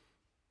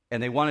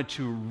 and they wanted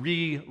to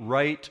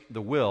rewrite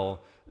the will,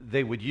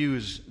 they would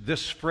use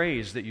this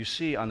phrase that you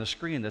see on the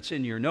screen that's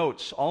in your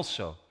notes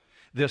also.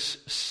 This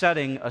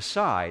setting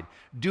aside,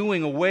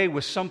 doing away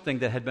with something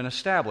that had been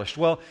established.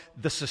 Well,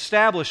 this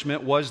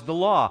establishment was the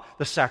law,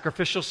 the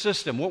sacrificial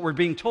system. What we're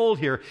being told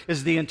here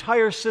is the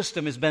entire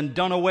system has been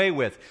done away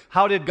with.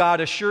 How did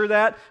God assure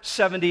that?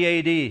 70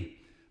 A.D.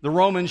 The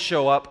Romans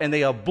show up and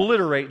they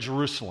obliterate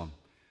Jerusalem.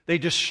 They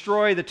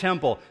destroy the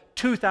temple.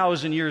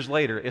 2,000 years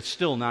later, it's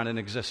still not in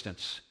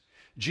existence.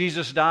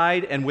 Jesus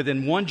died, and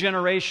within one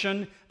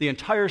generation, the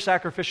entire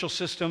sacrificial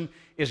system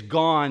is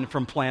gone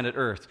from planet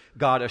Earth.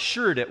 God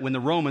assured it when the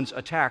Romans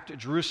attacked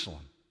Jerusalem.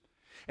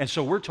 And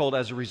so we're told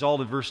as a result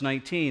of verse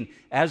 19,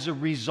 as a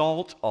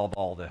result of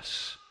all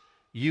this,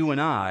 you and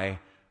I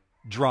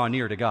draw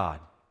near to God.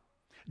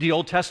 The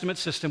Old Testament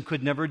system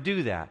could never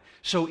do that.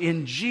 So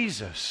in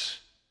Jesus,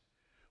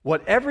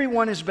 what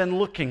everyone has been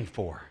looking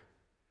for,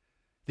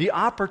 the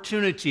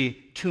opportunity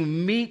to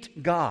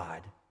meet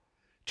God,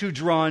 to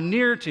draw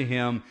near to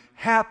him,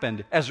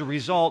 happened as a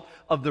result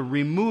of the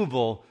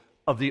removal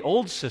of the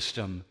old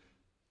system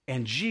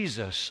and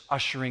Jesus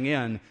ushering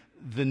in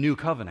the new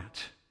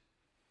covenant.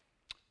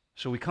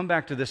 So we come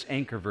back to this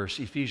anchor verse,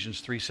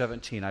 Ephesians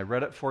 3:17. I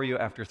read it for you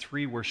after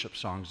 3 worship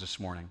songs this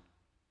morning.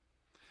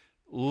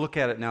 Look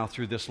at it now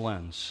through this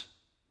lens.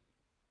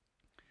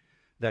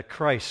 That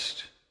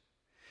Christ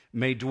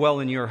may dwell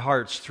in your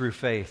hearts through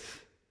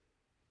faith,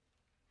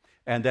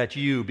 and that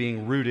you,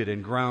 being rooted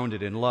and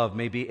grounded in love,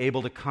 may be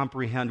able to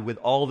comprehend with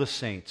all the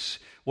saints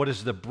what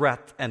is the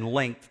breadth and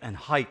length and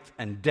height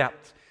and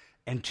depth,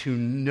 and to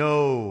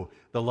know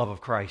the love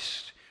of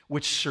Christ,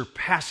 which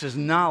surpasses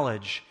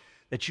knowledge,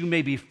 that you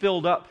may be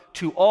filled up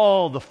to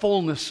all the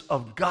fullness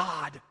of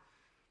God.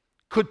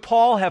 Could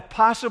Paul have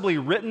possibly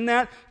written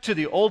that to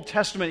the Old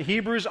Testament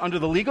Hebrews under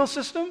the legal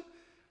system?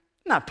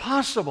 Not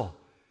possible.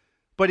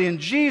 But in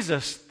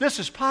Jesus, this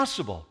is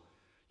possible.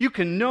 You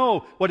can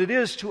know what it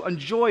is to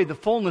enjoy the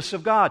fullness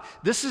of God.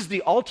 This is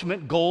the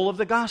ultimate goal of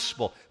the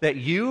gospel, that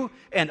you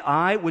and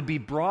I would be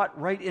brought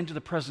right into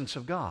the presence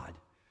of God.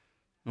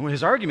 And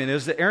his argument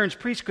is that Aaron's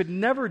priests could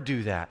never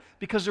do that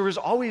because there was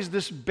always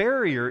this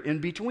barrier in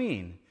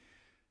between.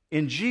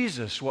 In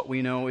Jesus, what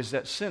we know is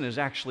that sin is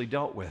actually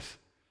dealt with.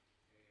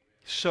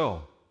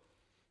 So,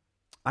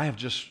 I have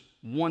just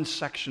one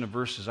section of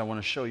verses I want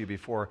to show you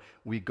before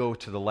we go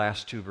to the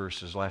last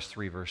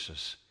three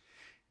verses.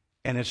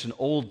 And it's an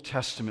Old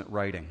Testament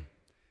writing.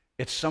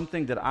 It's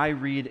something that I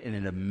read and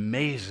it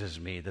amazes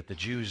me that the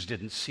Jews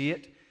didn't see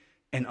it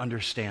and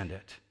understand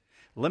it.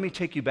 Let me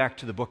take you back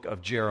to the book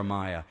of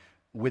Jeremiah.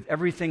 With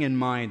everything in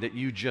mind that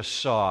you just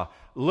saw,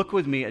 look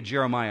with me at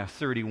Jeremiah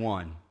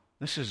 31.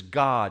 This is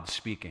God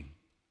speaking.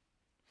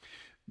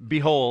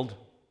 Behold,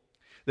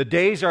 the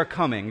days are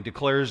coming,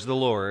 declares the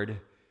Lord,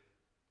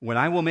 when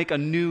I will make a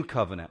new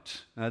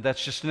covenant.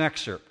 That's just an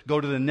excerpt. Go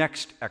to the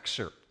next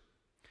excerpt.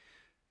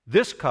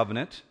 This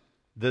covenant,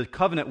 the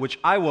covenant which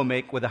I will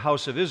make with the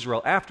house of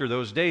Israel after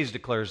those days,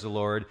 declares the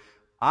Lord,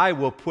 I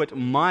will put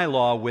my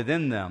law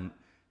within them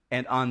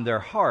and on their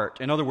heart.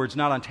 In other words,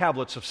 not on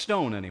tablets of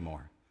stone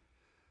anymore.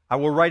 I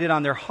will write it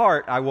on their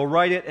heart. I will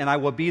write it, and I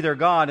will be their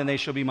God, and they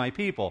shall be my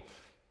people.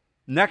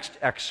 Next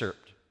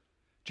excerpt,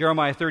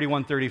 Jeremiah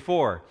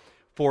 31:34.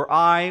 For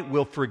I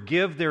will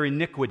forgive their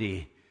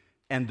iniquity,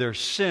 and their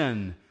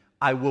sin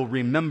I will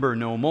remember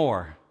no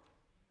more.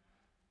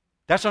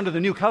 That's under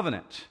the new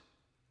covenant.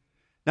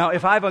 Now,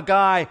 if I have a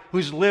guy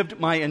who's lived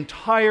my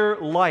entire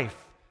life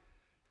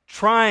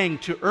trying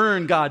to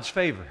earn God's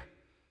favor,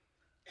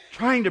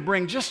 trying to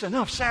bring just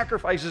enough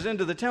sacrifices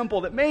into the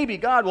temple that maybe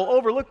God will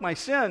overlook my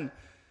sin,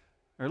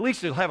 or at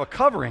least he'll have a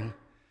covering.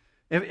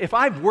 If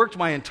I've worked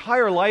my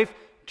entire life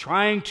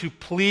trying to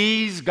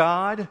please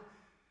God,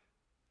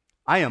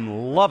 I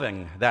am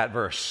loving that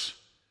verse.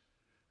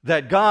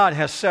 That God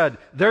has said,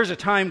 there's a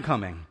time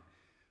coming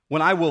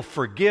when I will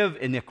forgive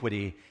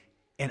iniquity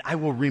and I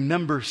will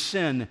remember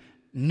sin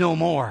no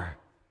more.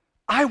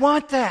 I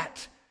want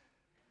that.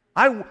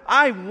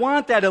 I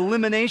want that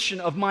elimination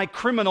of my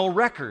criminal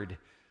record.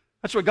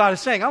 That's what God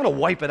is saying. I'm going to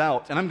wipe it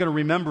out and I'm going to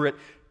remember it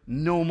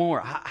no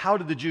more. How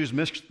did the Jews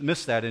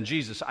miss that in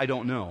Jesus? I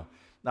don't know.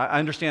 I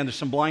understand there's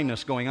some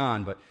blindness going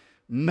on, but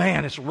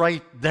man, it's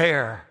right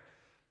there.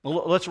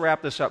 Well, let's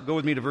wrap this up. Go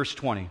with me to verse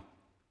 20.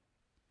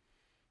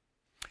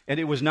 And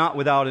it was not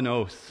without an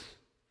oath,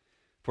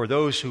 for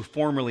those who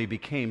formerly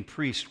became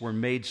priests were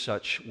made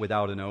such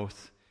without an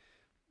oath.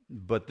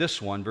 But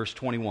this one, verse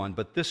 21,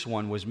 but this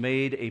one was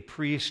made a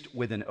priest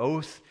with an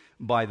oath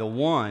by the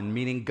one,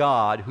 meaning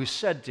God, who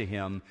said to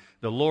him,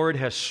 the Lord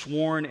has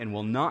sworn and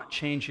will not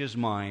change his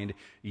mind.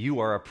 You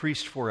are a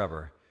priest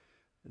forever.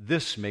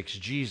 This makes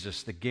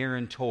Jesus the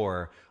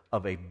guarantor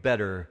of a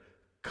better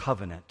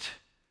covenant.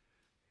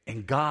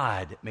 And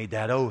God made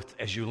that oath,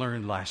 as you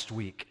learned last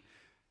week.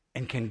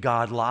 And can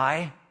God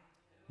lie?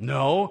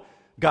 No.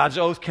 God's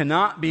oath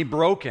cannot be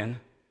broken.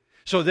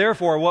 So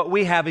therefore, what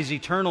we have is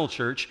eternal,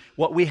 church.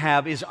 What we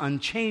have is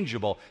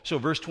unchangeable. So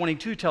verse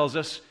 22 tells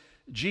us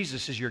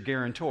Jesus is your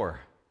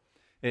guarantor.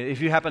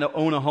 If you happen to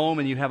own a home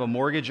and you have a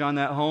mortgage on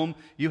that home,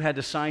 you had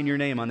to sign your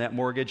name on that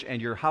mortgage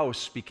and your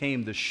house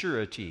became the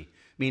surety.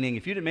 Meaning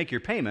if you didn't make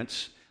your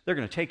payments, they're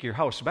going to take your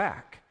house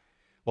back.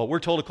 What we're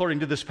told according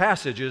to this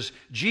passage is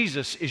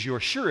Jesus is your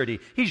surety.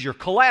 He's your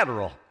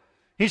collateral.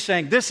 He's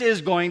saying this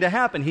is going to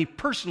happen. He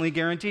personally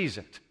guarantees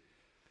it.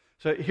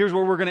 So here's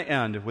where we're going to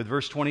end with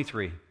verse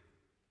 23.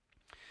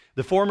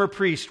 The former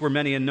priests were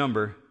many in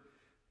number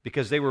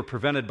because they were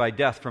prevented by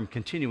death from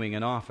continuing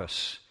in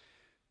office.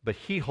 But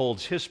he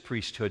holds his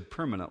priesthood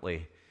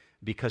permanently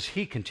because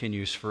he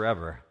continues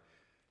forever.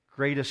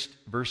 Greatest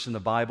verse in the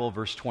Bible,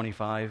 verse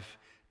 25.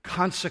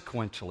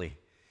 Consequently,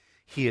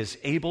 he is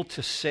able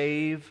to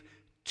save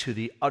to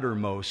the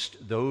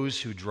uttermost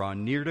those who draw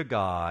near to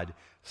God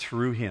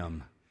through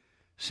him,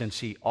 since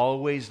he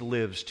always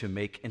lives to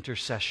make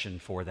intercession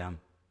for them.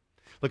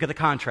 Look at the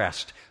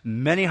contrast.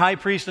 Many high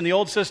priests in the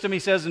old system, he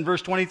says in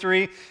verse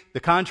 23. The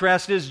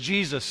contrast is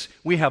Jesus.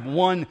 We have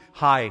one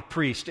high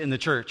priest in the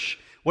church.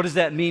 What does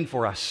that mean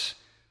for us?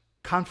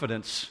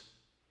 Confidence.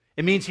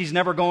 It means he's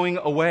never going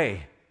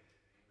away.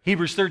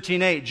 Hebrews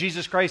 13:8,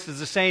 Jesus Christ is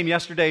the same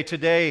yesterday,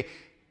 today,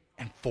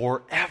 and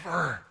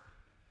forever.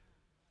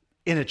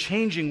 In a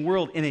changing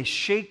world, in a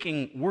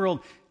shaking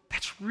world,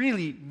 that's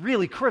really,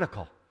 really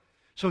critical.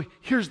 So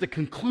here's the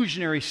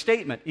conclusionary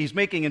statement he's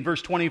making in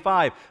verse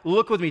 25.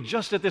 Look with me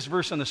just at this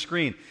verse on the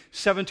screen.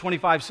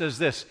 7:25 says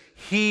this,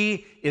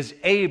 he is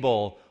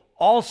able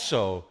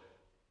also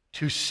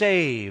to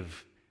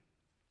save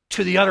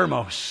to the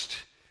uttermost.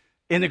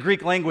 In the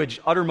Greek language,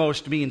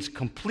 uttermost means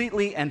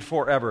completely and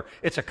forever.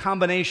 It's a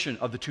combination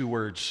of the two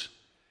words.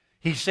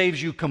 He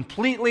saves you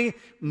completely,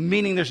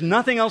 meaning there's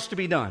nothing else to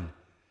be done.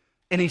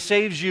 And He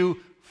saves you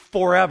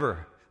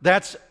forever.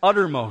 That's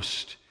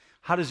uttermost.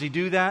 How does He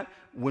do that?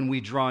 When we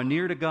draw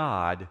near to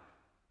God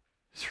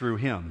through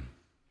Him.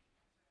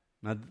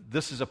 Now,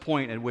 this is a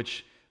point at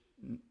which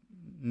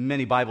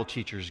many Bible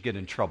teachers get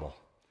in trouble.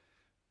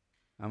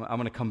 I'm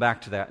going to come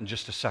back to that in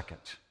just a second.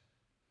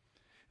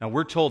 Now,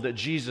 we're told that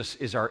Jesus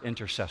is our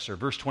intercessor.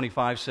 Verse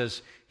 25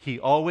 says, He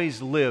always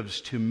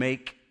lives to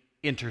make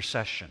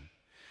intercession.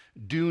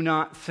 Do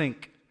not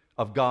think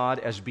of God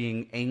as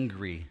being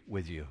angry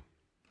with you.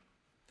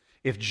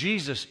 If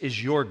Jesus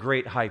is your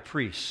great high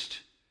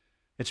priest,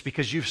 it's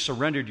because you've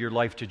surrendered your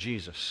life to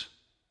Jesus.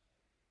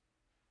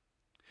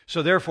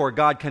 So therefore,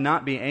 God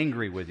cannot be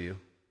angry with you.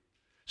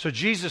 So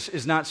Jesus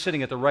is not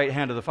sitting at the right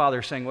hand of the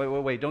Father saying,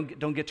 wait,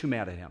 don't get too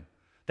mad at Him.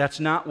 That's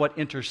not what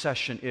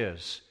intercession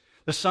is.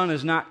 The Son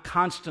is not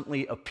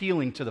constantly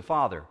appealing to the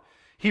Father.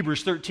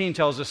 Hebrews 13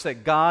 tells us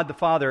that God the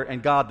Father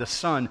and God the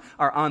Son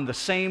are on the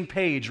same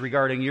page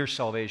regarding your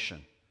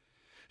salvation.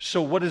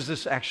 So what does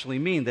this actually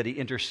mean, that He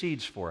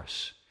intercedes for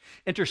us?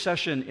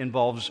 Intercession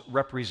involves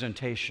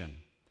representation.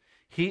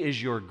 He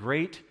is your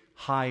great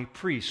high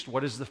priest.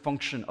 What is the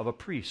function of a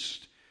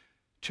priest?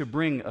 To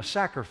bring a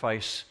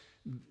sacrifice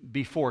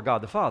before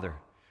God the Father.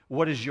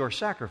 What is your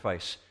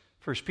sacrifice?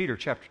 1 Peter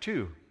chapter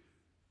 2.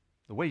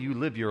 The way you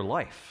live your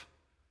life.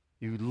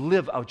 You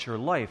live out your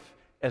life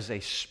as a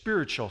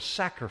spiritual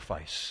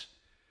sacrifice.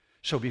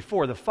 So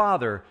before the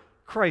Father,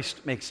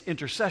 Christ makes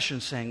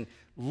intercession saying,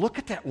 look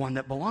at that one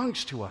that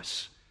belongs to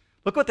us.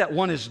 Look what that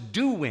one is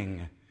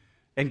doing.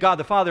 And God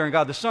the Father and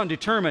God the Son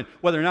determine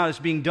whether or not it's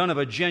being done of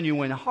a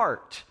genuine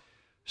heart.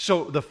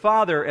 So the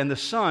Father and the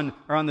Son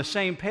are on the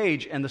same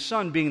page, and the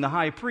Son, being the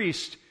high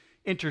priest,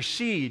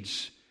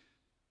 intercedes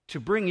to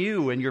bring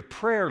you and your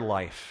prayer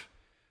life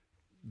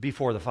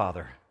before the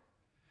Father.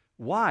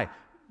 Why?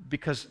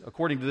 Because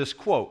according to this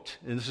quote,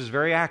 and this is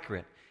very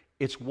accurate,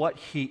 it's what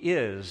He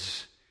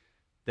is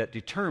that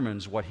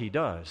determines what He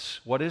does.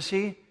 What is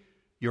He?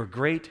 Your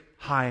great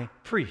high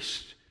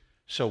priest.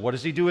 So what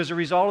does He do as a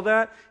result of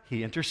that?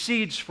 He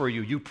intercedes for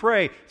you. You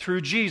pray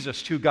through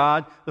Jesus to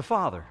God the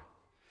Father.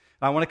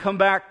 I want to come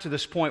back to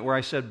this point where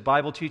I said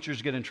Bible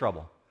teachers get in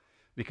trouble.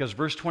 Because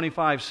verse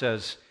 25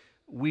 says,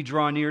 we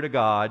draw near to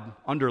God,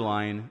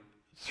 underline,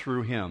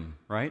 through Him,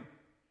 right?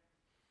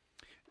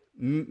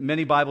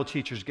 Many Bible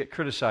teachers get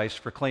criticized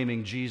for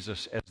claiming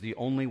Jesus as the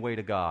only way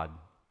to God.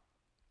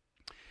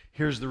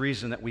 Here's the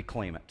reason that we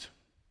claim it.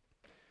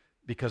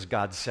 Because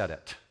God said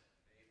it.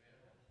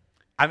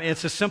 I mean,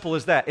 it's as simple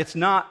as that. It's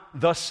not,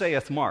 thus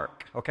saith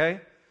Mark,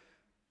 okay?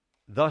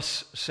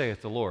 Thus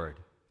saith the Lord.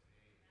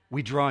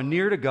 We draw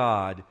near to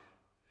God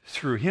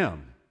through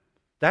Him.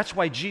 That's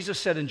why Jesus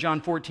said in John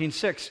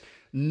 14:6,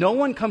 no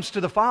one comes to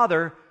the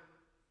Father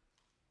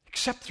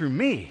except through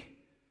me.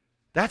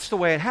 That's the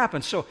way it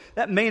happens. So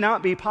that may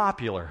not be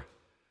popular.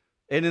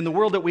 And in the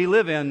world that we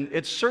live in,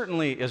 it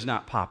certainly is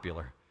not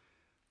popular.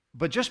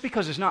 But just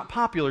because it's not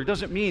popular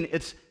doesn't mean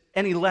it's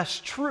any less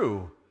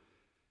true.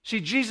 See,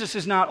 Jesus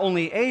is not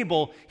only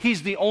able,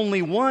 He's the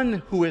only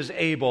one who is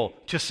able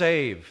to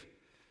save.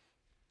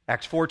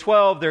 Acts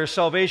 4:12, there is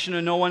salvation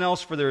in no one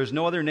else, for there is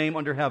no other name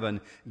under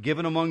heaven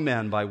given among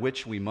men by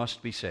which we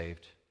must be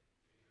saved.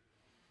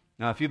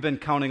 Now, if you've been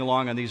counting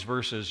along on these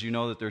verses, you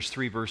know that there's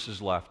 3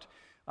 verses left.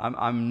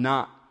 I'm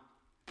not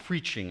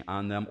preaching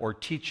on them or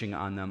teaching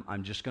on them.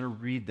 I'm just going to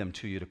read them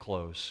to you to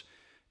close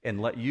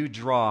and let you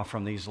draw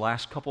from these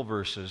last couple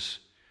verses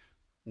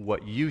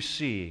what you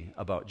see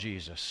about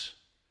Jesus.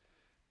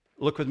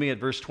 Look with me at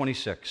verse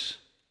 26.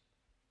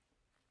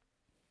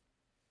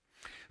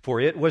 For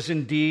it was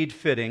indeed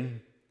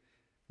fitting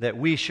that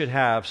we should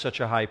have such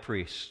a high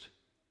priest,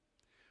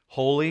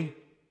 holy,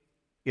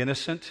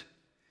 innocent,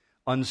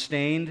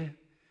 unstained,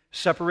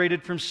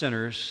 separated from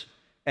sinners,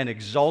 and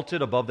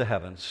exalted above the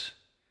heavens.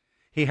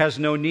 He has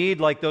no need,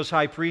 like those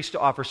high priests,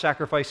 to offer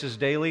sacrifices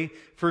daily,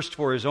 first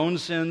for His own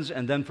sins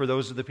and then for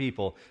those of the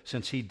people,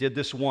 since He did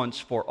this once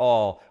for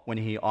all when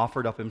He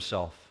offered up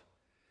Himself.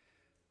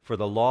 For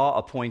the law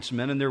appoints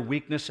men in their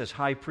weakness as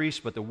high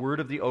priests, but the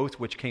word of the oath,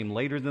 which came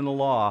later than the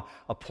law,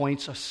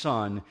 appoints a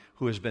Son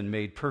who has been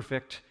made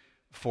perfect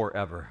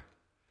forever.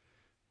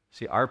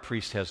 See, our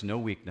priest has no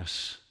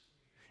weakness,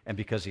 and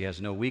because he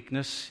has no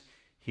weakness,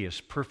 he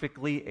is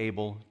perfectly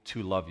able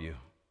to love you,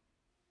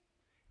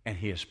 and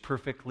he is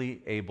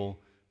perfectly able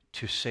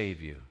to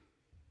save you,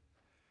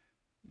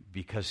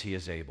 because he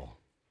is able.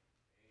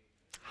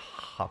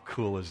 How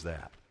cool is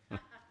that?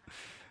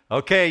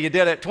 Okay, you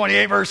did it.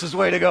 28 verses.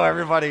 Way to go,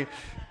 everybody.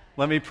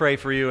 Let me pray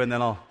for you, and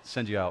then I'll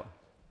send you out.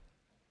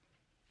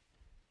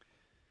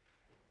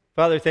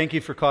 Father, thank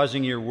you for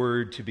causing your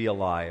word to be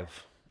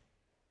alive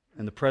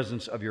in the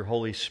presence of your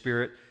Holy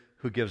Spirit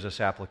who gives us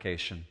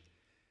application.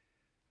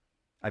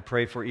 I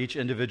pray for each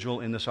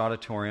individual in this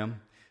auditorium,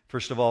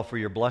 first of all, for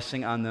your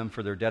blessing on them,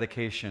 for their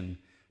dedication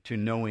to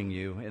knowing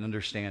you and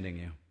understanding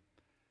you.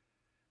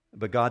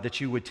 But God, that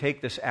you would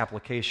take this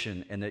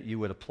application and that you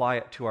would apply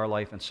it to our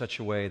life in such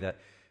a way that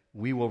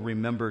we will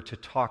remember to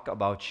talk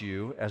about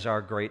you as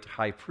our great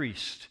high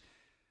priest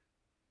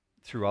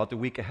throughout the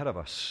week ahead of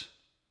us.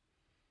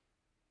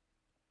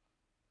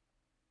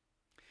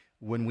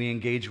 When we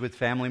engage with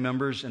family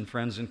members and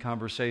friends in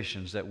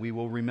conversations, that we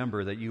will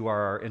remember that you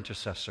are our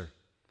intercessor,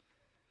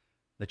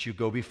 that you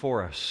go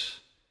before us,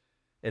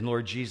 and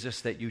Lord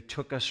Jesus, that you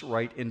took us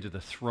right into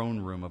the throne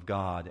room of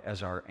God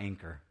as our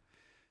anchor.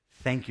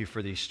 Thank you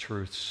for these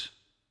truths.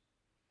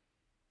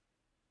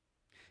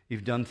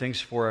 You've done things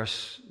for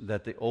us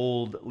that the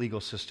old legal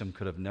system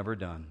could have never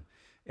done,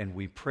 and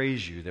we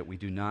praise you that we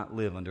do not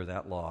live under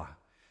that law,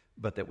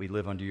 but that we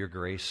live under your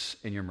grace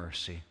and your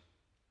mercy.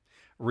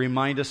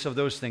 Remind us of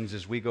those things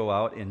as we go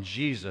out in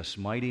Jesus'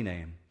 mighty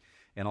name.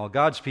 And all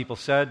God's people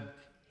said,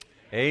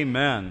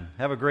 Amen.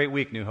 Have a great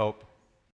week, New Hope.